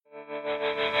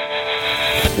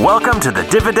Welcome to the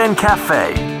Dividend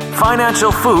Cafe,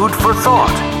 financial food for thought.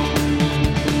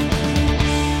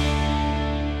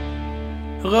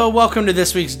 Hello, welcome to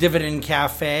this week's Dividend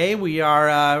Cafe. We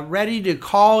are ready to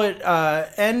call it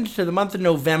end to the month of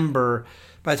November.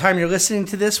 By the time you're listening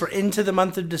to this, we're into the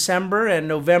month of December, and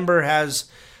November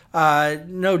has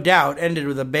no doubt ended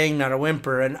with a bang, not a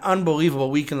whimper. An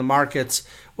unbelievable week in the markets.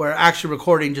 We're actually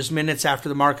recording just minutes after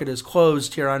the market is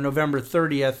closed here on November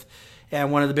 30th. And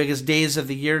one of the biggest days of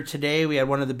the year today. We had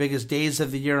one of the biggest days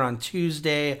of the year on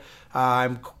Tuesday.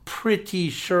 I'm pretty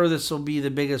sure this will be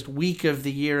the biggest week of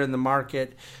the year in the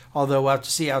market, although we'll have to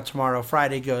see how tomorrow,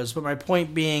 Friday, goes. But my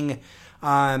point being,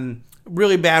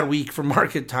 really bad week for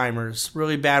market timers.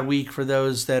 Really bad week for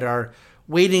those that are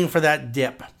waiting for that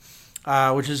dip,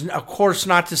 which is, of course,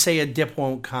 not to say a dip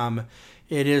won't come.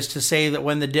 It is to say that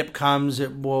when the dip comes,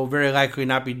 it will very likely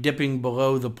not be dipping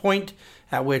below the point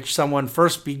at which someone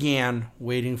first began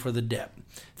waiting for the dip.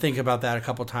 Think about that a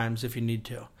couple times if you need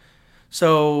to.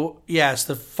 So, yes,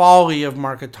 the folly of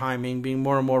market timing being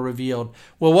more and more revealed.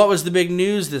 Well, what was the big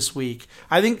news this week?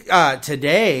 I think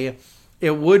today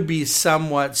it would be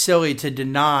somewhat silly to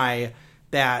deny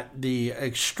that the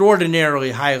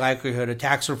extraordinarily high likelihood of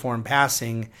tax reform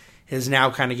passing is now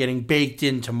kind of getting baked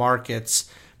into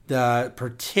markets. The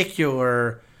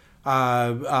particular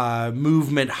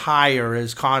movement higher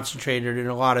is concentrated in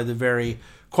a lot of the very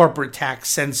corporate tax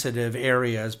sensitive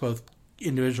areas, both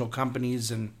individual companies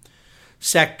and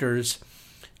sectors.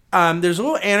 There's a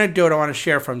little anecdote I want to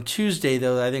share from Tuesday,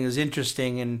 though, that I think is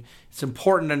interesting, and it's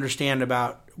important to understand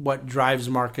about what drives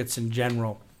markets in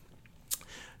general.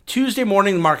 Tuesday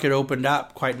morning, the market opened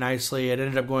up quite nicely. It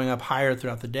ended up going up higher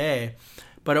throughout the day.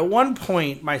 But at one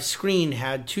point, my screen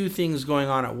had two things going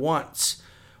on at once.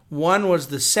 One was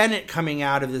the Senate coming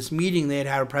out of this meeting they had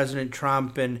had with President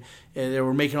Trump, and they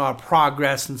were making a lot of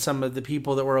progress, and some of the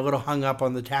people that were a little hung up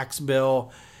on the tax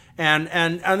bill. And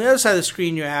on the other side of the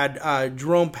screen, you had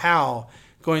Jerome Powell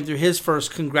going through his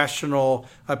first congressional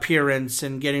appearance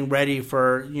and getting ready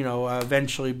for,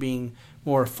 eventually being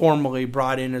more formally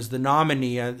brought in as the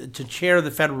nominee to chair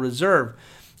the Federal Reserve.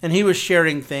 And he was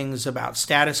sharing things about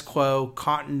status quo,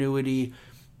 continuity,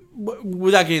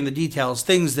 without getting the details,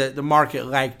 things that the market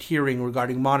liked hearing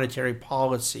regarding monetary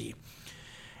policy.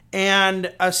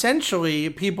 And essentially,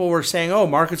 people were saying, oh,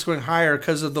 market's going higher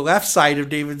because of the left side of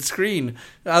David's screen.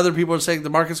 Other people were saying the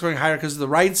market's going higher because of the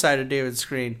right side of David's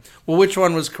screen. Well, which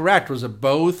one was correct? Was it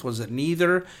both? Was it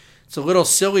neither? It's a little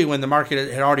silly when the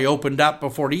market had already opened up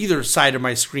before either side of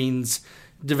my screen's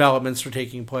developments were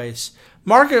taking place.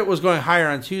 Market was going higher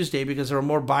on Tuesday because there were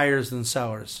more buyers than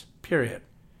sellers, period.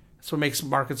 That's what makes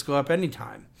markets go up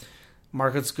anytime.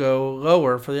 Markets go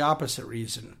lower for the opposite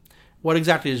reason. What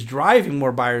exactly is driving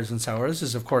more buyers than sellers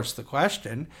is, of course, the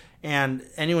question. And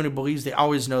anyone who believes they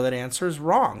always know that answer is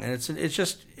wrong. And it's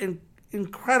just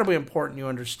incredibly important you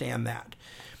understand that.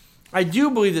 I do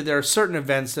believe that there are certain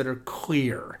events that are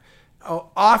clear.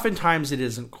 Oftentimes it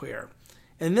isn't clear.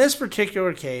 In this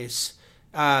particular case,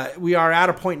 we are at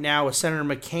a point now with Senator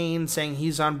McCain saying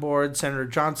he's on board, Senator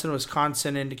Johnson of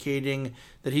Wisconsin indicating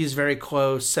that he's very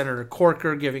close, Senator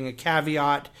Corker giving a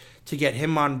caveat to get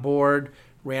him on board.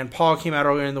 Rand Paul came out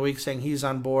earlier in the week saying he's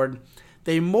on board.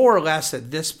 They more or less at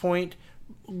this point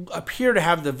appear to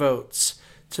have the votes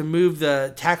to move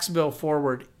the tax bill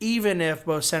forward, even if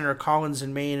both Senator Collins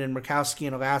in Maine and Murkowski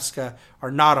in Alaska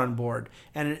are not on board.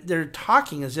 And they're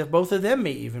talking as if both of them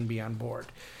may even be on board.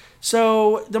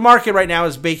 So the market right now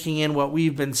is baking in what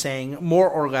we've been saying more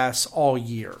or less all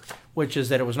year, which is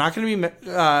that it was not going to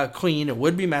be clean. It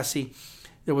would be messy.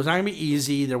 It was not going to be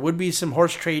easy. There would be some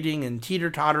horse trading and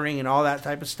teeter-tottering and all that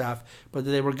type of stuff, but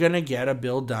they were going to get a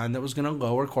bill done that was going to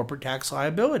lower corporate tax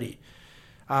liability.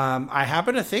 I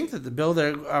happen to think that the bill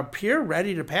that appear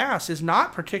ready to pass is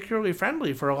not particularly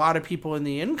friendly for a lot of people in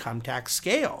the income tax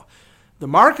scale. The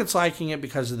market's liking it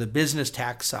because of the business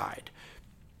tax side.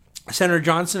 Senator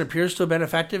Johnson appears to have been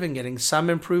effective in getting some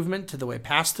improvement to the way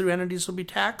pass-through entities will be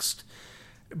taxed.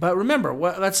 But remember,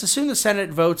 let's assume the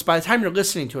Senate votes. By the time you're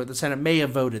listening to it, the Senate may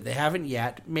have voted. They haven't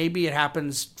yet. Maybe it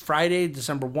happens Friday,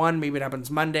 December 1. Maybe it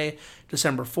happens Monday,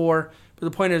 December 4. But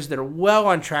the point is they're well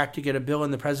on track to get a bill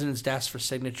in the president's desk for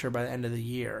signature by the end of the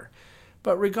year.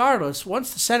 But regardless,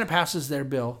 once the Senate passes their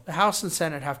bill, the House and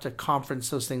Senate have to conference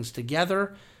those things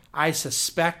together. I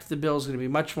suspect the bill is going to be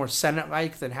much more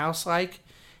Senate-like than House-like.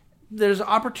 There's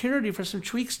opportunity for some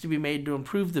tweaks to be made to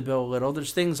improve the bill a little.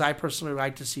 There's things I personally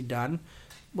like to see done.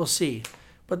 We'll see.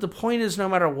 But the point is, no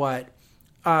matter what,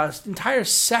 entire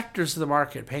sectors of the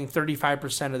market paying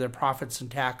 35% of their profits in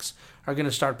tax are going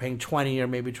to start paying 20 or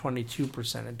maybe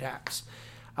 22% in tax.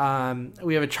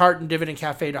 We have a chart in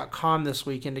dividendcafe.com this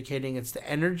week indicating it's the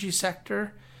energy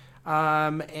sector,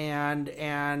 and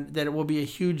that it will be a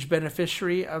huge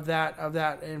beneficiary of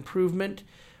that improvement.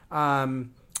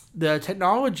 The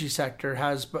technology sector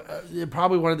has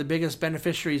probably one of the biggest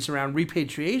beneficiaries around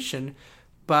repatriation,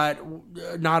 but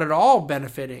not at all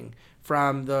benefiting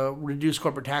from the reduced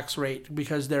corporate tax rate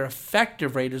because their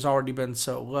effective rate has already been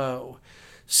so low.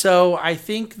 So I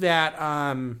think that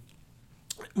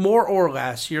more or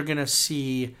less you're going to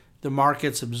see the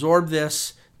markets absorb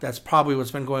this. That's probably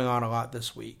what's been going on a lot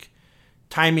this week.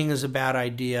 Timing is a bad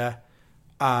idea.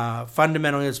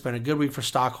 Fundamentally, it's been a good week for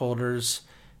stockholders.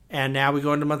 And now we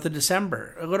go into the month of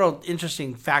December. A little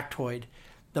interesting factoid.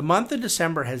 The month of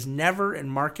December has never in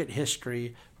market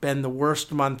history been the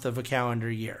worst month of a calendar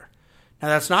year. Now,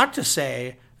 that's not to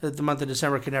say that the month of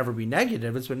December can never be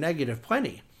negative. It's been negative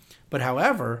plenty. But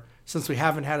however, since we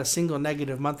haven't had a single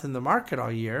negative month in the market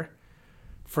all year,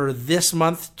 for this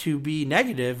month to be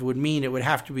negative would mean it would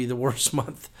have to be the worst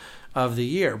month of the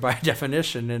year by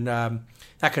definition. And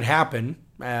that could happen.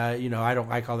 I don't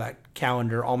like all that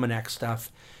calendar almanac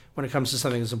stuff when it comes to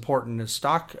something as important as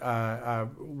stock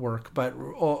work. But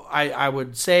I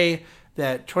would say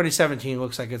that 2017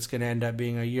 looks like it's going to end up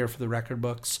being a year for the record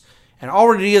books, and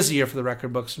already is a year for the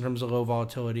record books in terms of low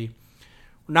volatility.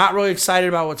 We're not really excited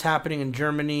about what's happening in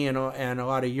Germany and a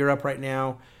lot of Europe right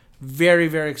now. Very,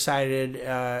 very excited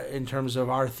in terms of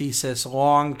our thesis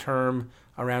long-term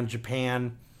around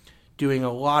Japan, doing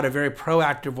a lot of very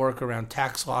proactive work around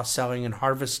tax loss selling and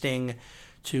harvesting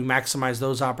to maximize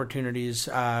those opportunities.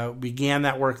 Began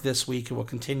that work this week and will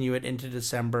continue it into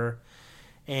December.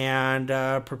 And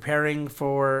preparing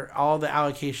for all the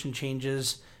allocation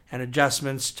changes and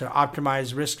adjustments to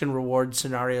optimize risk and reward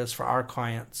scenarios for our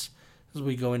clients as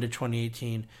we go into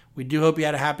 2018. We do hope you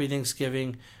had a happy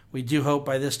Thanksgiving. We do hope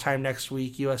by this time next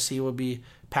week, USC will be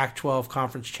Pac-12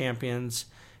 conference champions.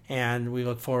 And we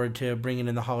look forward to bringing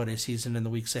in the holiday season in the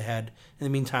weeks ahead. In the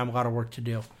meantime, a lot of work to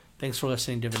do. Thanks for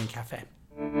listening to Dividend Cafe.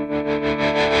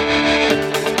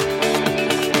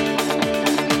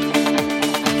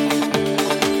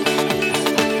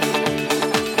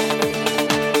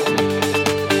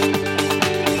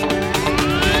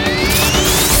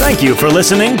 Thank you for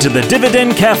listening to the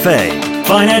Dividend Cafe,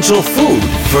 financial food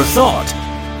for thought.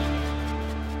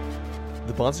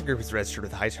 The Bahnsen Group is registered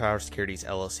with Hightower Securities,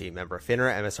 LLC, member of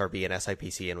FINRA, MSRB, and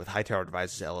SIPC, and with Hightower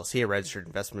Advisors, LLC, a registered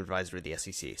investment advisor of the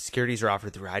SEC. Securities are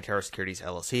offered through Hightower Securities,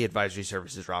 LLC. Advisory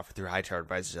services are offered through Hightower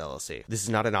Advisors, LLC. This is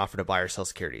not an offer to buy or sell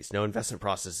securities. No investment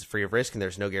process is free of risk, and there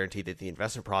is no guarantee that the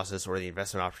investment process or the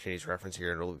investment opportunities referenced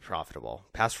here will be profitable.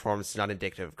 Past performance is not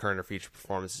indicative of current or future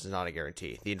performance. Is not a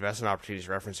guarantee. The investment opportunities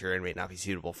referenced herein may not be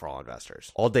suitable for all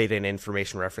investors. All data and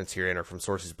information referenced herein are from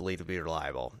sources believed to be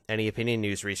reliable. Any opinion,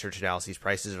 news, research, analyses,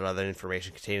 prices, or other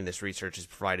information contained in this research is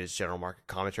provided as general market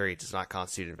commentary. It does not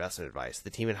constitute investment advice.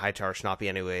 The team at Hightower should not be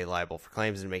in any way liable for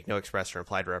claims and make no express or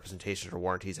implied representations or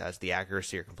warranties as to the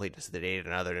accuracy or completeness of the data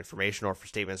and other information, or for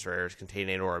statements or errors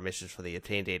contained in or omissions from the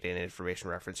obtained data and information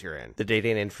referenced herein. The data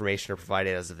and information are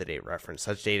provided as of the date referenced.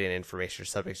 Such data and information are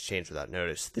subject to change without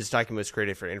notice. This document was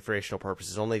created for informational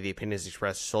purposes only. The opinions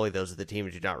expressed are solely those of the team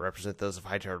and do not represent those of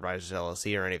Hightower Advisors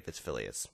LLC or any of its affiliates.